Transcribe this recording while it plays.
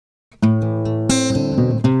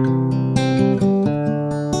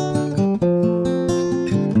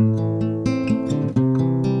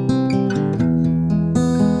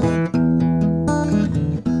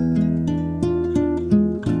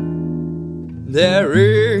There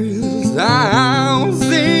is a house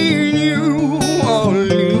in New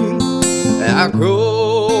Orleans I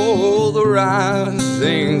call the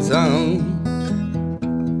rising sun,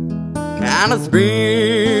 and it's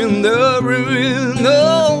been the ruin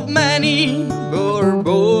of many poor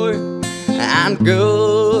boy, and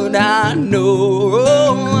good I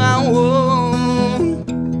know I won't.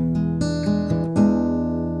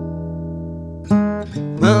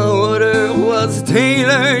 My order was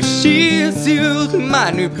tailor, she sewed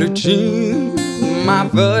my new blue jeans. My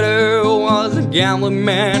father was a gambling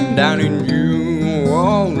man down in New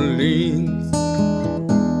Orleans.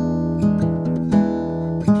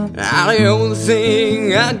 Now the only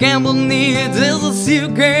thing a gambler needs is a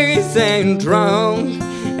suitcase and trunk,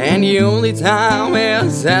 and the only time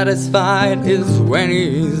he's satisfied is when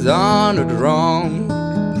he's on the drum.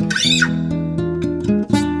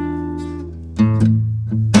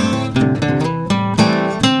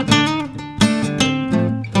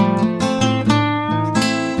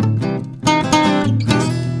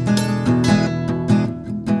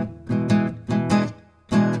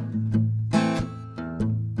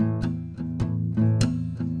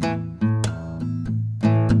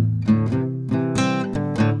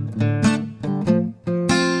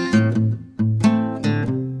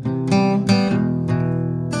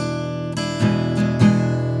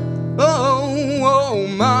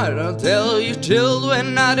 I'll tell you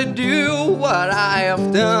children how to do what I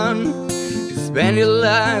have done. You spend your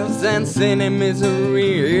lives and sin and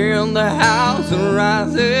misery in the house of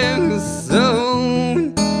rising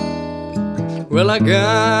sun. Well, I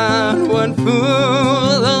got one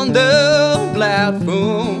foot on the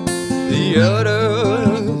platform, the other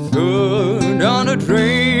foot on the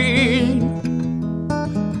train.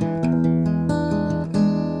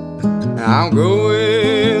 I'm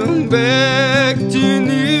going back to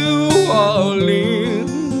New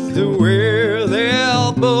Orleans to where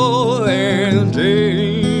they're born and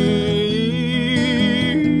trained.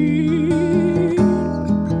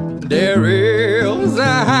 There is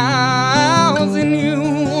a house in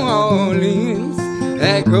New Orleans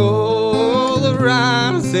they call the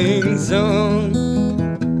rising sun,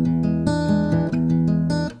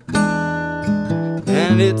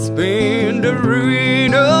 and it's been the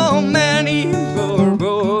ruin of many poor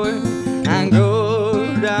boy, and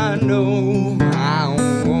God I know I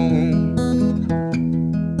won't.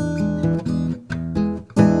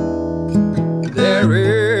 There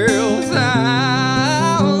is a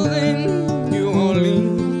house in New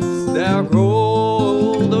Orleans they're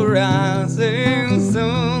called the rising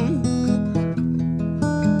sun.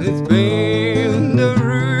 It's been the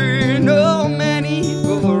ruin of many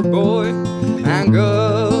poor boy, and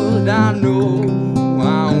God I know